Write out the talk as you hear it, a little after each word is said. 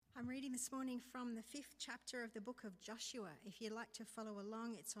reading this morning from the 5th chapter of the book of Joshua. If you'd like to follow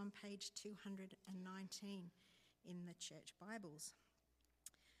along, it's on page 219 in the church Bibles.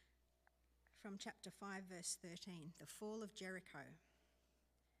 From chapter 5, verse 13, the fall of Jericho.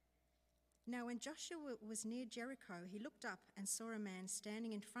 Now when Joshua was near Jericho, he looked up and saw a man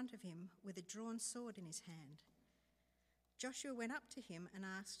standing in front of him with a drawn sword in his hand. Joshua went up to him and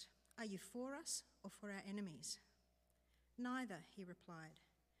asked, "Are you for us or for our enemies?" "Neither," he replied,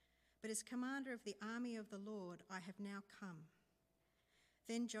 "but as commander of the army of the Lord, I have now come."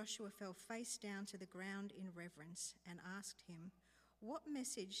 Then Joshua fell face down to the ground in reverence and asked him, "What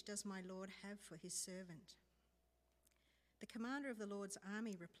message does my Lord have for his servant?" The commander of the Lord's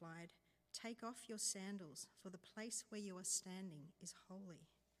army replied, "Take off your sandals, for the place where you are standing is holy."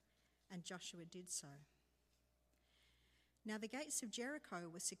 And Joshua did so. Now the gates of Jericho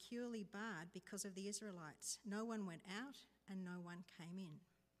were securely barred because of the Israelites. No one went out and no one came in.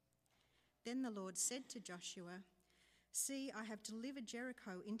 Then the Lord said to Joshua, "See, I have delivered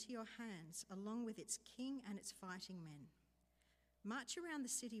Jericho into your hands, along with its king and its fighting men. March around the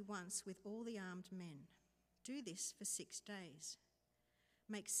city once with all the armed men. Do this for 6 days.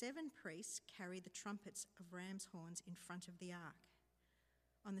 Make 7 priests carry the trumpets of ram's horns in front of the ark.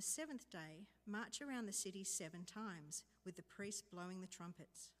 On the 7th day, march around the city 7 times, with the priests blowing the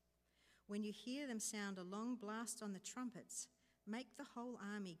trumpets. When you hear them sound a long blast on the trumpets, make the whole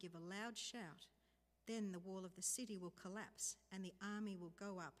army give a loud shout. Then the wall of the city will collapse, and the army will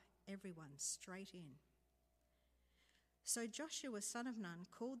go up, everyone straight in." So Joshua, son of Nun,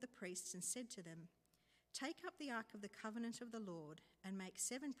 called the priests and said to them, "Take up the ark of the covenant of the Lord and make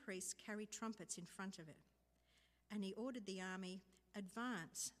 7 priests carry trumpets in front of it." And he ordered the army,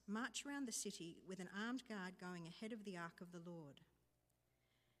 "Advance, march around the city with an armed guard going ahead of the ark of the Lord."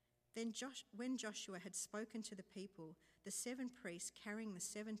 Then when Joshua had spoken to the people, the 7 priests carrying the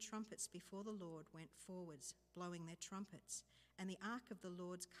 7 trumpets before the Lord went forwards, blowing their trumpets, and the ark of the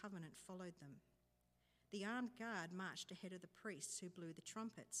Lord's covenant followed them. The armed guard marched ahead of the priests who blew the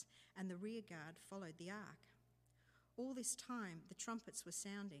trumpets, and the rear guard followed the ark. All this time the trumpets were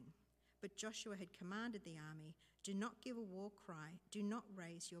sounding, but Joshua had commanded the army, "Do not give a war cry, do not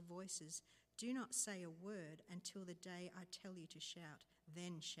raise your voices, do not say a word until the day I tell you to shout,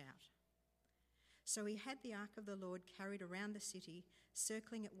 then shout." So he had the ark of the Lord carried around the city,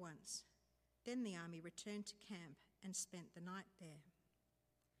 circling it once. Then the army returned to camp and spent the night there.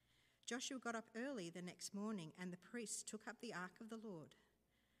 Joshua got up early the next morning, and the priests took up the ark of the Lord.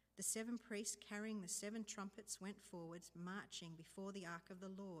 The 7 priests carrying the 7 trumpets went forwards, marching before the ark of the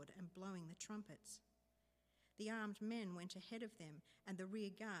Lord and blowing the trumpets. The armed men went ahead of them, and the rear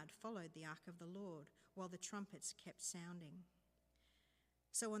guard followed the ark of the Lord, while the trumpets kept sounding.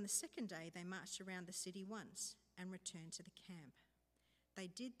 So on the 2nd day they marched around the city once and returned to the camp. They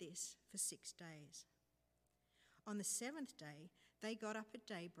did this for 6 days. On the 7th day they got up at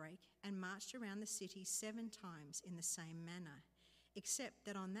daybreak and marched around the city 7 times in the same manner, except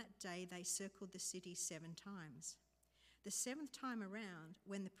that on that day they circled the city 7 times. The 7th time around,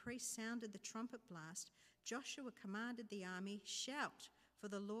 when the priest sounded the trumpet blast, Joshua commanded the army, "Shout, for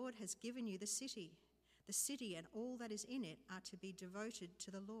the Lord has given you the city. The city and all that is in it are to be devoted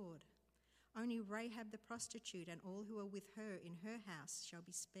to the Lord. Only Rahab the prostitute and all who are with her in her house shall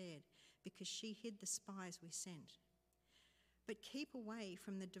be spared, because she hid the spies we sent. But keep away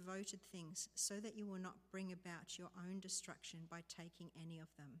from the devoted things, so that you will not bring about your own destruction by taking any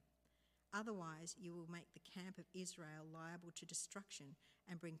of them. Otherwise you will make the camp of Israel liable to destruction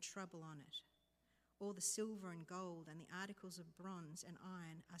and bring trouble on it. All the silver and gold and the articles of bronze and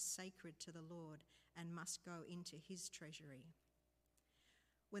iron are sacred to the Lord and must go into his treasury."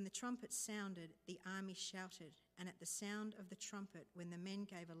 When the trumpet sounded, the army shouted, and at the sound of the trumpet, when the men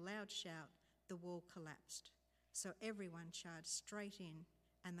gave a loud shout, the wall collapsed. So everyone charged straight in,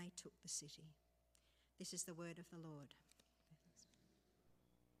 and they took the city. This is the word of the Lord.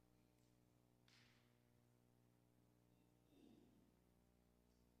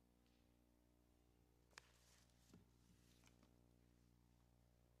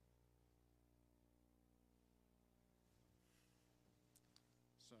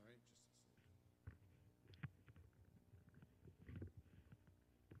 Sorry, just a second.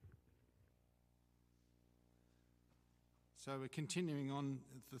 So we're continuing on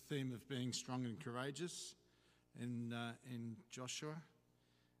the theme of being strong and courageous in Joshua,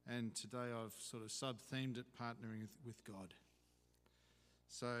 and today I've sort of sub-themed it, partnering with God.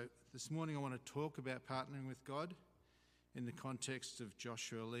 So this morning I want to talk about partnering with God in the context of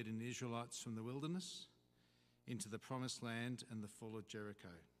Joshua leading the Israelites from the wilderness into the promised land and the fall of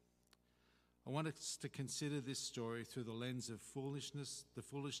Jericho. I want us to consider this story through the lens of foolishness, the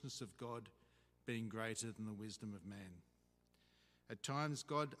foolishness of God being greater than the wisdom of man. At times,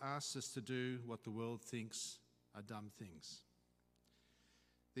 God asks us to do what the world thinks are dumb things.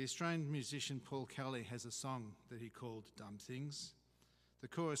 The Australian musician Paul Kelly has a song that he called Dumb Things. The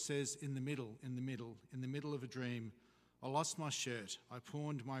chorus says, in the middle of a dream, I lost my shirt, I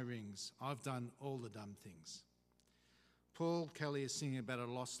pawned my rings, I've done all the dumb things. Paul Kelly is singing about a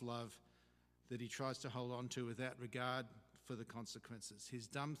lost love that he tries to hold on to without regard for the consequences. His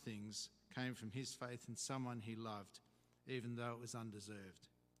dumb things came from his faith in someone he loved, even though it was undeserved.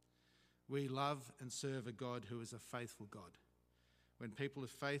 We love and serve a God who is a faithful God. When people of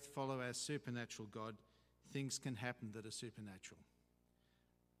faith follow our supernatural God, things can happen that are supernatural,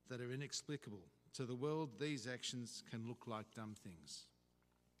 that are inexplicable. To the world, these actions can look like dumb things.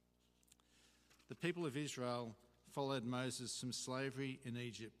 The people of Israel followed Moses from slavery in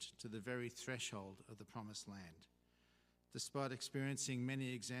Egypt to the very threshold of the Promised Land. Despite experiencing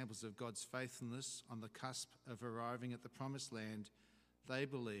many examples of God's faithfulness on the cusp of arriving at the Promised Land, they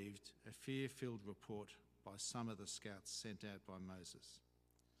believed a fear-filled report by some of the scouts sent out by Moses.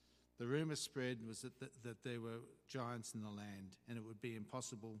 The rumour spread was that there were giants in the land and it would be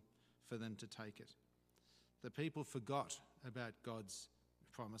impossible for them to take it. The people forgot about God's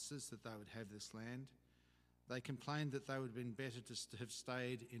promises that they would have this land. They complained that they would have been better to have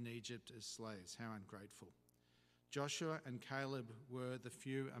stayed in Egypt as slaves. How ungrateful. Joshua and Caleb were the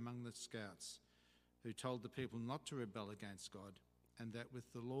few among the scouts who told the people not to rebel against God and that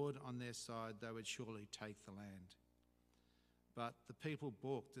with the Lord on their side they would surely take the land. But the people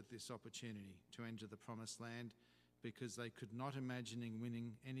balked at this opportunity to enter the Promised Land because they could not imagine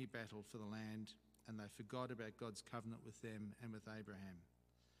winning any battle for the land, and they forgot about God's covenant with them and with Abraham.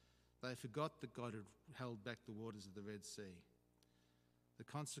 They forgot that God had held back the waters of the Red Sea. The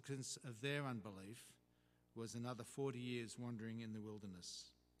consequence of their unbelief was another 40 years wandering in the wilderness.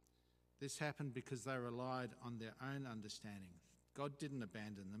 This happened because they relied on their own understanding. God didn't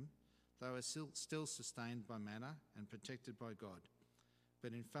abandon them. They were still sustained by manna and protected by God.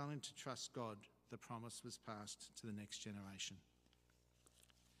 But in failing to trust God, the promise was passed to the next generation.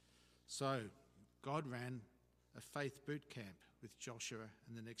 So, God ran a faith boot camp with Joshua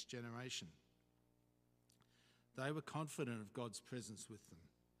and the next generation. They were confident of God's presence with them.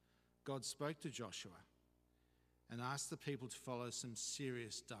 God spoke to Joshua and asked the people to follow some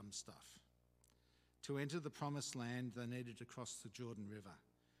serious dumb stuff. To enter the Promised Land, they needed to cross the Jordan River,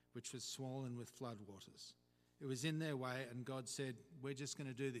 which was swollen with floodwaters. It was in their way, and God said, we're just going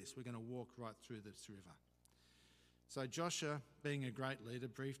to do this. We're going to walk right through this river. So Joshua, being a great leader,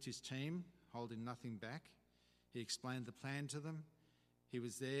 briefed his team, holding nothing back. He explained the plan to them. He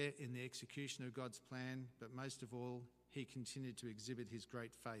was there in the execution of God's plan, but most of all, he continued to exhibit his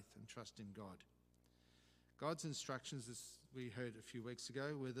great faith and trust in God. God's instructions, as we heard a few weeks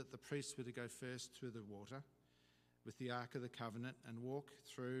ago, were that the priests were to go first through the water with the Ark of the Covenant and walk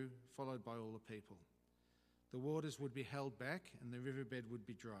through, followed by all the people. The waters would be held back and the riverbed would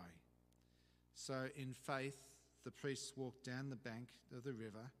be dry. So in faith, the priests walked down the bank of the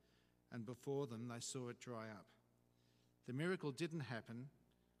river, and before them they saw it dry up. The miracle didn't happen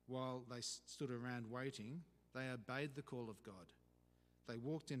while they stood around waiting. They obeyed the call of God. They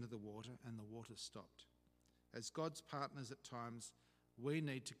walked into the water and the water stopped. As God's partners at times, we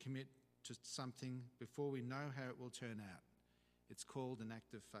need to commit to something before we know how it will turn out. It's called an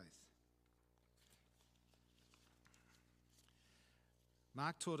act of faith.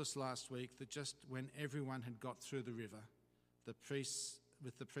 Mark taught us last week that just when everyone had got through the river, the priests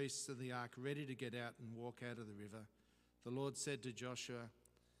of the ark ready to get out and walk out of the river, the Lord said to Joshua,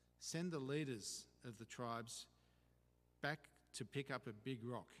 send the leaders of the tribes back to pick up a big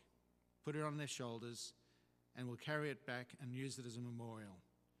rock, put it on their shoulders, and we'll carry it back and use it as a memorial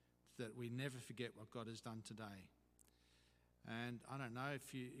that we never forget what God has done today. And I don't know,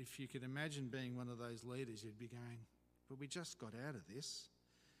 if you could imagine being one of those leaders, you'd be going, but we just got out of this.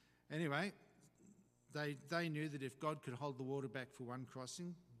 Anyway, they knew that if God could hold the water back for one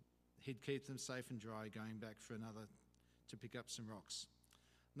crossing, he'd keep them safe and dry going back for another to pick up some rocks.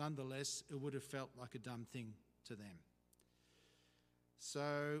 Nonetheless, it would have felt like a dumb thing to them.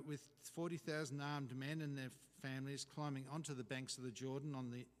 So with 40,000 armed men and their families climbing onto the banks of the Jordan on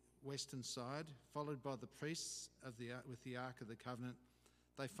the western side, followed by the priests with the Ark of the Covenant,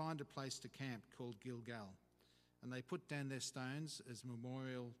 they find a place to camp called Gilgal, and they put down their stones as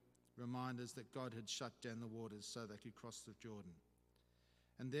memorial reminders that God had shut down the waters so they could cross the Jordan.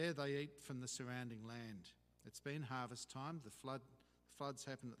 And there they eat from the surrounding land. It's been harvest time. The floods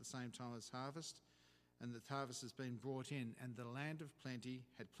happened at the same time as harvest, and the harvest has been brought in, and the land of plenty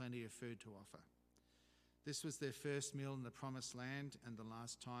had plenty of food to offer. This was their first meal in the promised land and the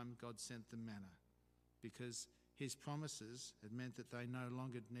last time God sent them manna, because his promises had meant that they no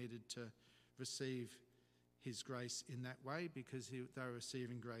longer needed to receive his grace in that way, because they were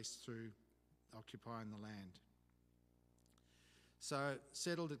receiving grace through occupying the land. So,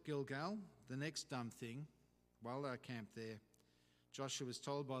 settled at Gilgal, the next dumb thing, while they were camped there, Joshua was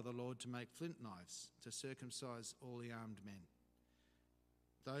told by the Lord to make flint knives to circumcise all the armed men.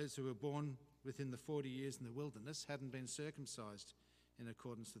 Those who were born within the 40 years in the wilderness hadn't been circumcised in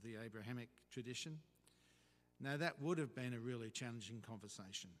accordance with the Abrahamic tradition. Now, that would have been a really challenging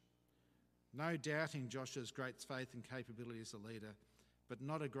conversation. No doubting Joshua's great faith and capability as a leader, but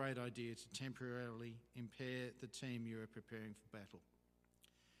not a great idea to temporarily impair the team you are preparing for battle.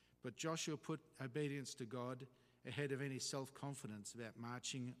 But Joshua put obedience to God ahead of any self-confidence about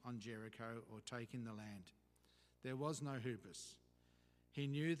marching on Jericho or taking the land. There was no hubris. He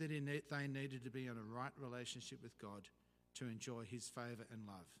knew that they needed to be in a right relationship with God to enjoy his favour and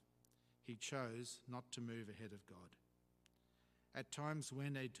love. He chose not to move ahead of God. At times we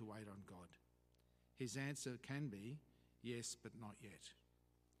need to wait on God. His answer can be, yes, but not yet.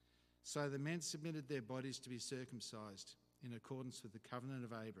 So the men submitted their bodies to be circumcised in accordance with the covenant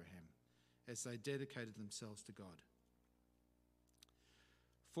of Abraham, as they dedicated themselves to God.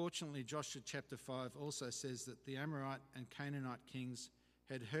 Fortunately, Joshua chapter 5 also says that the Amorite and Canaanite kings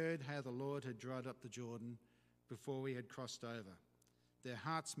had heard how the Lord had dried up the Jordan before we had crossed over. Their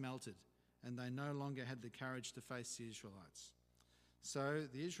hearts melted, and they no longer had the courage to face the Israelites. So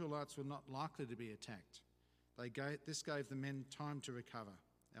the Israelites were not likely to be attacked. This gave the men time to recover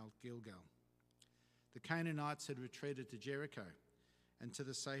at Gilgal. The Canaanites had retreated to Jericho and to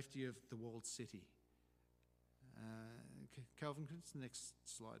the safety of the walled city. Calvin, could the next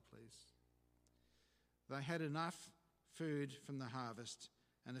slide, please? They had enough food from the harvest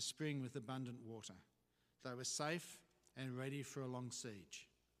and a spring with abundant water. They were safe and ready for a long siege.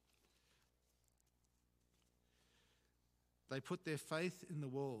 They put their faith in the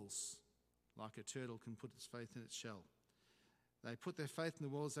walls, like a turtle can put its faith in its shell. They put their faith in the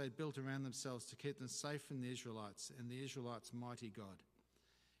walls they had built around themselves to keep them safe from the Israelites and the Israelites' mighty God.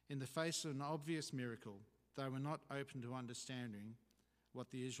 In the face of an obvious miracle, they were not open to understanding what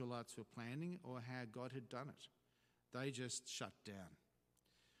the Israelites were planning or how God had done it. They just shut down.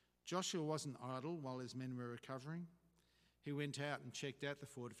 Joshua wasn't idle while his men were recovering. He went out and checked out the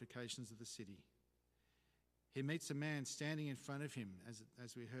fortifications of the city. He meets a man standing in front of him,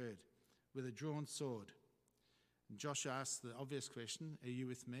 as we heard, with a drawn sword. And Joshua asks the obvious question, are you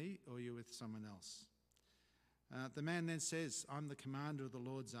with me or are you with someone else? The man then says, I'm the commander of the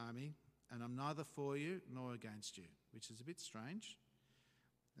Lord's army, and I'm neither for you nor against you, which is a bit strange.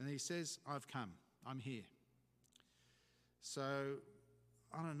 And he says, I've come, I'm here. So,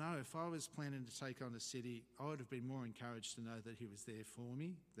 I don't know, if I was planning to take on a city, I would have been more encouraged to know that he was there for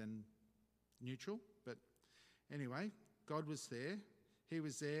me than neutral. But anyway, God was there, he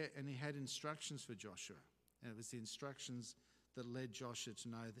was there, and he had instructions for Joshua. And it was the instructions that led Joshua to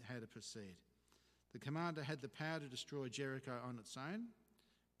know how to proceed. The commander had the power to destroy Jericho on its own,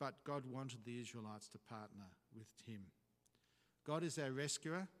 but God wanted the Israelites to partner with him. God is our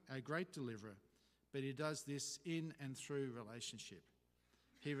rescuer, our great deliverer, but he does this in and through relationship.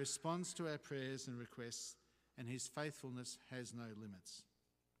 He responds to our prayers and requests, and his faithfulness has no limits.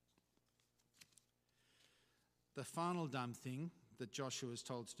 The final dumb thing that Joshua was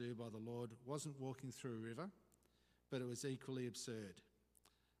told to do by the Lord wasn't walking through a river, but it was equally absurd.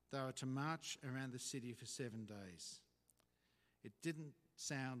 They were to march around the city for 7 days. It didn't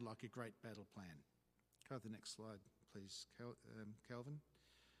sound like a great battle plan. Go to the next slide, please, Calvin.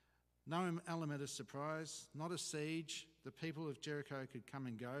 No element of surprise, not a siege. The people of Jericho could come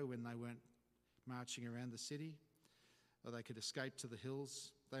and go when they weren't marching around the city, or they could escape to the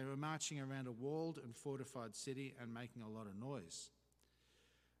hills. They were marching around a walled and fortified city and making a lot of noise.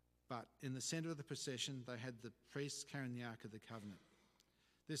 But in the centre of the procession, they had the priests carrying the Ark of the Covenant.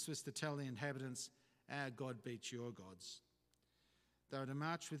 This was to tell the inhabitants, our God beats your gods. They were to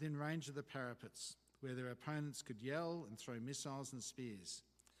march within range of the parapets, where their opponents could yell and throw missiles and spears.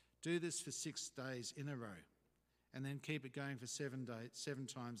 Do this for 6 days in a row, and then keep it going for 7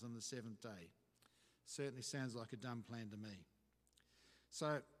 times on the 7th day. Certainly sounds like a dumb plan to me.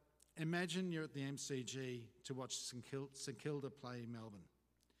 So imagine you're at the MCG to watch St Kilda play Melbourne.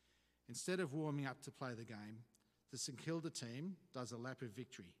 Instead of warming up to play the game, the St Kilda team does a lap of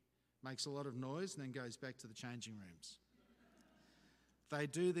victory, makes a lot of noise, and then goes back to the changing rooms. They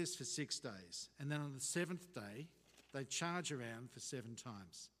do this for 6 days, and then on the 7th day, they charge around for 7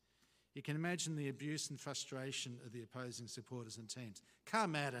 times. You can imagine the abuse and frustration of the opposing supporters and teams.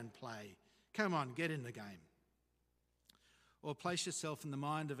 Come out and play. Come on, get in the game. Or place yourself in the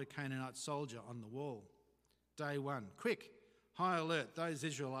mind of a Canaanite soldier on the wall. Day 1, quick, high alert, those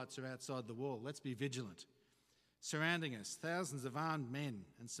Israelites are outside the wall, let's be vigilant. Surrounding us, thousands of armed men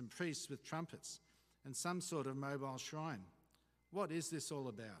and some priests with trumpets and some sort of mobile shrine. What is this all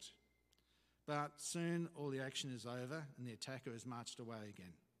about? But soon all the action is over and the attacker has marched away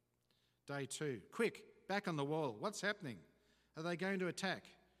again. Day 2, quick, back on the wall, what's happening? Are they going to attack?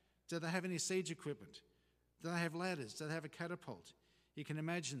 Do they have any siege equipment? Do they have ladders? Do they have a catapult? You can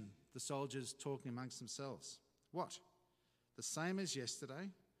imagine the soldiers talking amongst themselves. What? The same as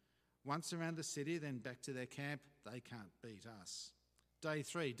yesterday? Once around the city, then back to their camp? They can't beat us. Day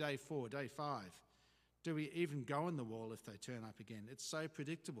 3, day 4, day 5. Do we even go on the wall if they turn up again? It's so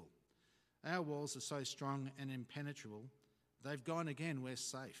predictable. Our walls are so strong and impenetrable. They've gone again, we're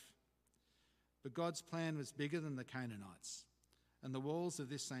safe. But God's plan was bigger than the Canaanites and the walls of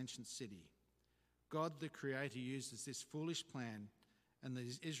this ancient city. God, the Creator, uses this foolish plan and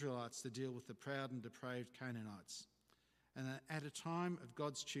the Israelites to deal with the proud and depraved Canaanites. And at a time of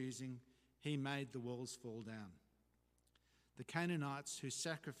God's choosing, he made the walls fall down. The Canaanites, who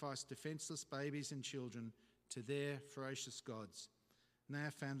sacrificed defenceless babies and children to their ferocious gods, now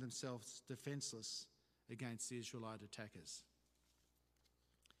found themselves defenceless against the Israelite attackers.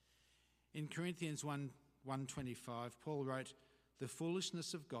 In Corinthians 1:25, Paul wrote, "The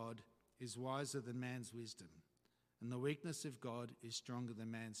foolishness of God is wiser than man's wisdom, and the weakness of God is stronger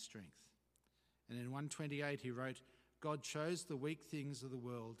than man's strength." And in 1:28 he wrote, "God chose the weak things of the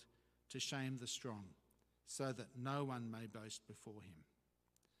world to shame the strong, so that no one may boast before him."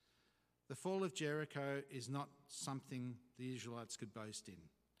 The fall of Jericho is not something the Israelites could boast in.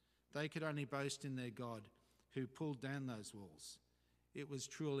 They could only boast in their God, who pulled down those walls. It was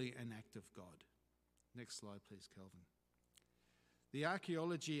truly an act of God. Next slide, please, Kelvin. The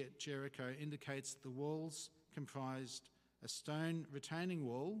archaeology at Jericho indicates that the walls comprised a stone retaining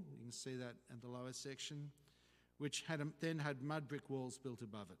wall, you can see that in the lower section, which then had mud brick walls built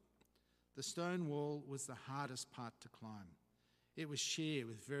above it. The stone wall was the hardest part to climb. It was sheer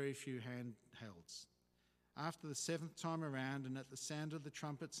with very few handhelds. After the 7th time around, and at the sound of the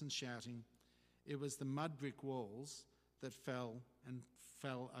trumpets and shouting, it was the mud brick walls that fell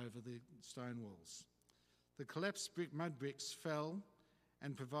over the stone walls. The collapsed mud bricks fell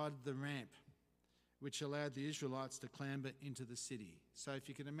and provided the ramp, which allowed the Israelites to clamber into the city. So if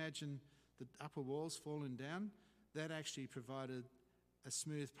you can imagine the upper walls falling down, that actually provided a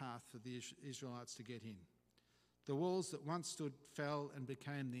smooth path for the Israelites to get in. The walls that once stood fell and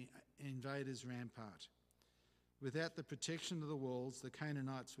became the invaders' rampart. Without the protection of the walls, the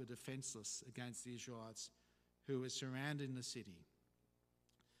Canaanites were defenceless against the Israelites who were surrounding the city.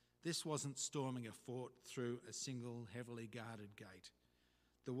 This wasn't storming a fort through a single heavily guarded gate.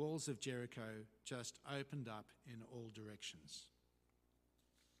 The walls of Jericho just opened up in all directions.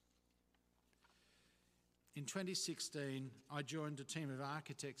 In 2016, I joined a team of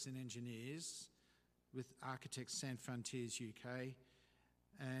architects and engineers with Architects Sans Frontières UK,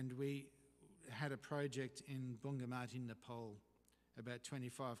 and we had a project in Bungamati, Nepal, about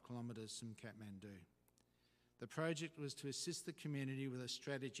 25 kilometres from Kathmandu. The project was to assist the community with a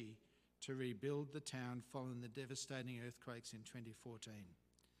strategy to rebuild the town following the devastating earthquakes in 2014.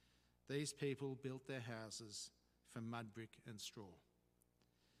 These people built their houses from mud brick and straw.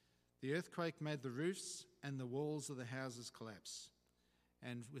 The earthquake made the roofs and the walls of the houses collapse,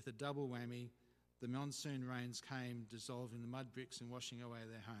 and with a double whammy, the monsoon rains came, dissolving the mud bricks and washing away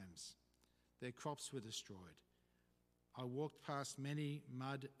their homes. Their crops were destroyed. I walked past many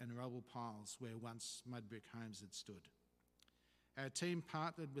mud and rubble piles where once mud brick homes had stood. Our team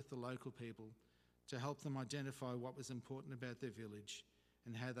partnered with the local people to help them identify what was important about their village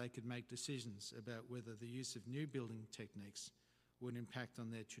and how they could make decisions about whether the use of new building techniques would impact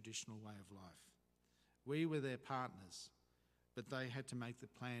on their traditional way of life. We were their partners, but they had to make the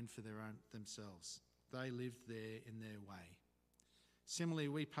plan for themselves. They lived there in their way. Similarly,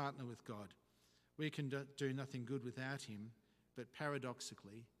 we partner with God. We can do nothing good without him, but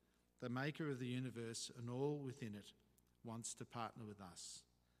paradoxically, the maker of the universe and all within it wants to partner with us.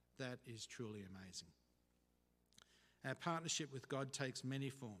 That is truly amazing. Our partnership with God takes many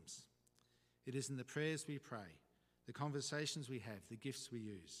forms. It is in the prayers we pray, the conversations we have, the gifts we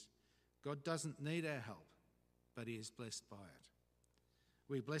use. God doesn't need our help, but he is blessed by it.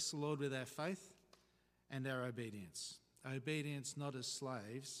 We bless the Lord with our faith and our obedience. Obedience not as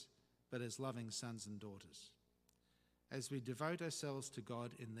slaves, but as loving sons and daughters. As we devote ourselves to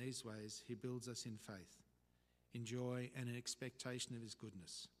God in these ways, he builds us in faith, in joy and in expectation of his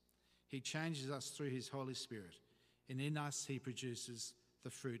goodness. He changes us through his Holy Spirit, and in us he produces the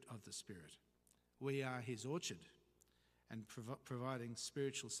fruit of the Spirit. We are his orchard and providing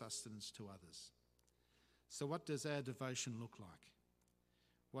spiritual sustenance to others. So what does our devotion look like?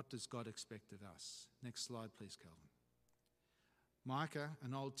 What does God expect of us? Next slide, please, Calvin. Micah,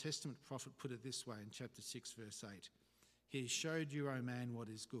 an Old Testament prophet, put it this way in chapter 6, verse 8. He showed you, O man, what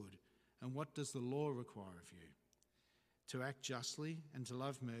is good, and what does the law require of you? To act justly and to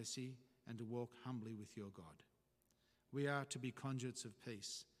love mercy and to walk humbly with your God. We are to be conduits of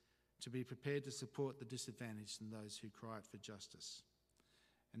peace, to be prepared to support the disadvantaged and those who cry out for justice.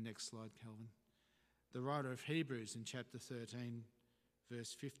 And next slide, Calvin. The writer of Hebrews in chapter 13,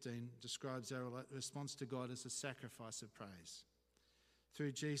 verse 15, describes our response to God as a sacrifice of praise.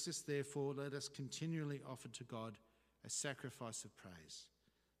 Through Jesus, therefore, let us continually offer to God a sacrifice of praise,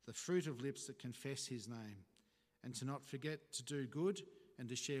 the fruit of lips that confess his name, and to not forget to do good and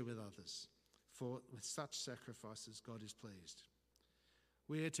to share with others, for with such sacrifices God is pleased.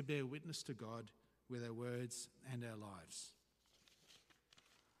 We are to bear witness to God with our words and our lives.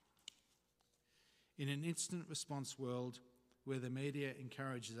 In an instant response world where the media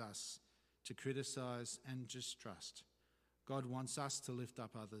encourages us to criticise and distrust, God wants us to lift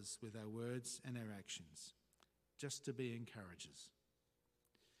up others with our words and our actions, just to be encouragers.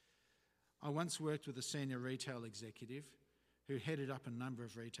 I once worked with a senior retail executive who headed up a number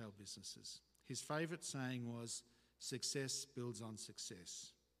of retail businesses. His favourite saying was, "Success builds on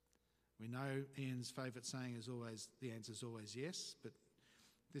success." We know Ian's favourite saying is always, the answer is always yes, but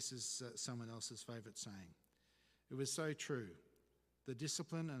this is someone else's favourite saying. It was so true. The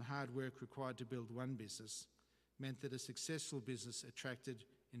discipline and hard work required to build one business meant that a successful business attracted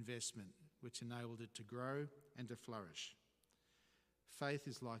investment, which enabled it to grow and to flourish. Faith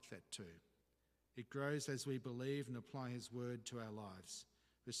is like that too. It grows as we believe and apply his word to our lives,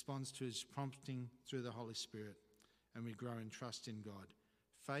 responds to his prompting through the Holy Spirit, and we grow in trust in God.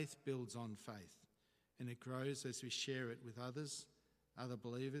 Faith builds on faith, and it grows as we share it with others, other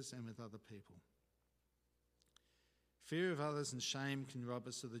believers, and with other people. Fear of others and shame can rob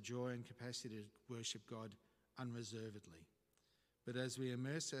us of the joy and capacity to worship God unreservedly. But as we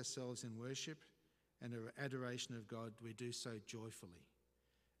immerse ourselves in worship and adoration of God, we do so joyfully,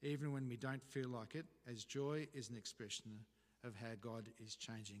 even when we don't feel like it, as joy is an expression of how God is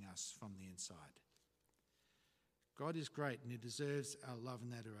changing us from the inside. God is great and he deserves our love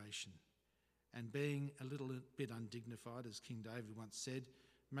and adoration. And being a little bit undignified, as King David once said,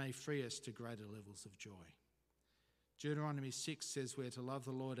 may free us to greater levels of joy. Deuteronomy 6 says we're to love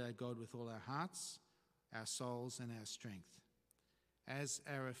the Lord our God with all our hearts, our souls and our strength. As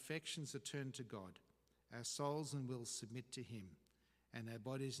our affections are turned to God, our souls and wills submit to him, and our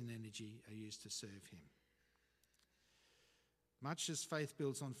bodies and energy are used to serve him. Much as faith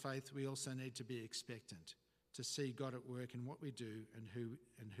builds on faith, we also need to be expectant to see God at work in what we do and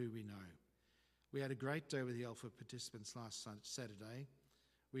who we know. We had a great day with the Alpha participants last Saturday.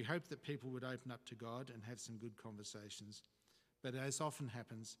 We hoped that people would open up to God and have some good conversations, but as often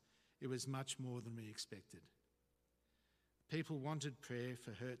happens, it was much more than we expected. People wanted prayer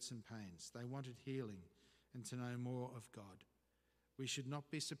for hurts and pains. They wanted healing and to know more of God. We should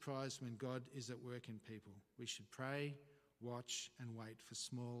not be surprised when God is at work in people. We should pray, watch, and wait for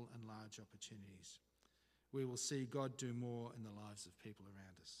small and large opportunities. We will see God do more in the lives of people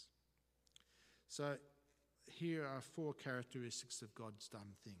around us. So here are 4 characteristics of God's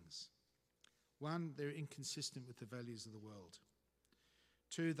done things. 1, they're inconsistent with the values of the world.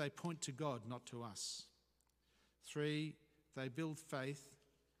 2, they point to God, not to us. 3, they build faith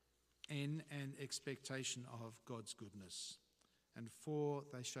in and expectation of God's goodness. And 4,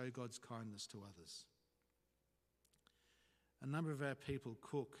 they show God's kindness to others. A number of our people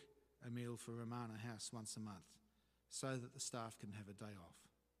cook a meal for Romana House once a month so that the staff can have a day off.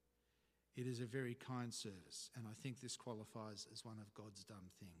 It is a very kind service, and I think this qualifies as one of God's done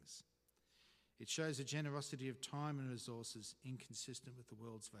things. It shows a generosity of time and resources inconsistent with the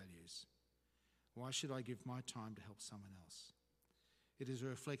world's values. Why should I give my time to help someone else? It is a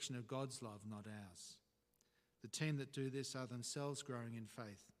reflection of God's love, not ours. The team that do this are themselves growing in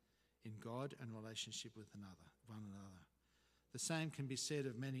faith in God and relationship with one another. The same can be said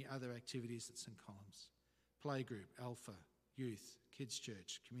of many other activities at St. Colum's. Playgroup, Alpha, Youth, Kids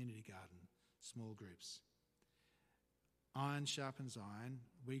Church, Community Garden, small groups. Iron sharpens iron.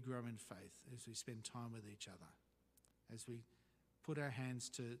 We grow in faith as we spend time with each other. As we put our hands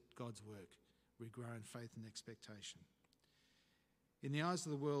to God's work, we grow in faith and expectation. In the eyes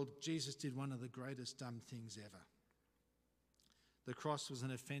of the world, Jesus did one of the greatest dumb things ever. The cross was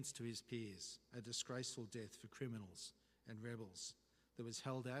an offence to his peers, a disgraceful death for criminals and rebels, that was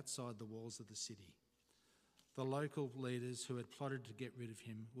held outside the walls of the city. The local leaders who had plotted to get rid of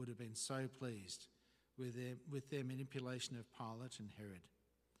him would have been so pleased with their manipulation of Pilate and Herod.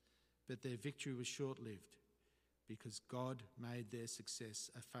 But their victory was short-lived because God made their success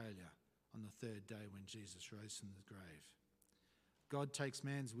a failure on the third day when Jesus rose from the grave. God takes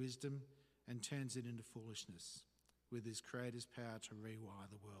man's wisdom and turns it into foolishness with his Creator's power to rewire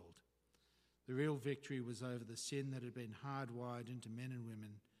the world. The real victory was over the sin that had been hardwired into men and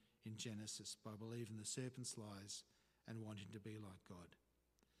women in Genesis by believing the serpent's lies and wanting to be like God.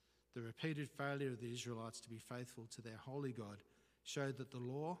 The repeated failure of the Israelites to be faithful to their holy God showed that the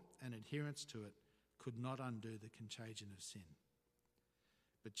law and adherence to it could not undo the contagion of sin.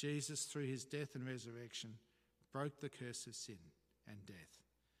 But Jesus, through his death and resurrection, broke the curse of sin and death.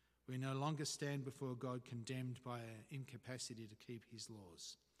 We no longer stand before God condemned by our incapacity to keep his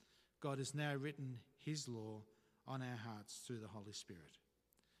laws. God has now written his law on our hearts through the Holy Spirit.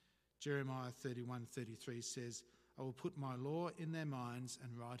 Jeremiah 31:33 says, I will put my law in their minds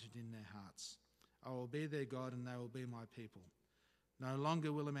and write it in their hearts. I will be their God and they will be my people. No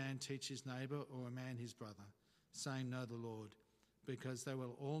longer will a man teach his neighbour or a man his brother, saying, know the Lord, because they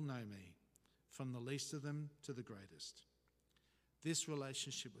will all know me, from the least of them to the greatest. This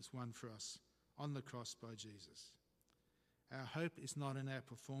relationship was won for us on the cross by Jesus. Our hope is not in our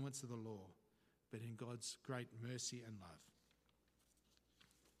performance of the law, but in God's great mercy and love.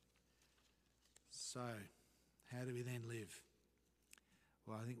 So, how do we then live?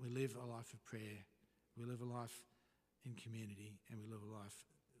 Well, I think we live a life of prayer, we live a life in community, and we live a life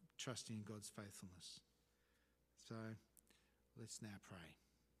trusting in God's faithfulness. So, let's now pray.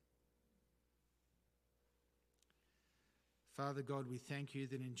 Father God, we thank you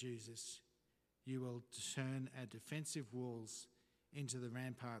that in Jesus you will turn our defensive walls into the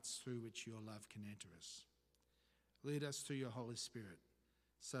ramparts through which your love can enter us. Lead us through your Holy Spirit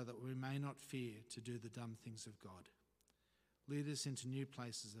so that we may not fear to do the dumb things of God. Lead us into new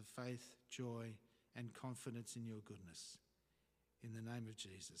places of faith, joy, and confidence in your goodness. In the name of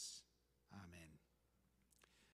Jesus.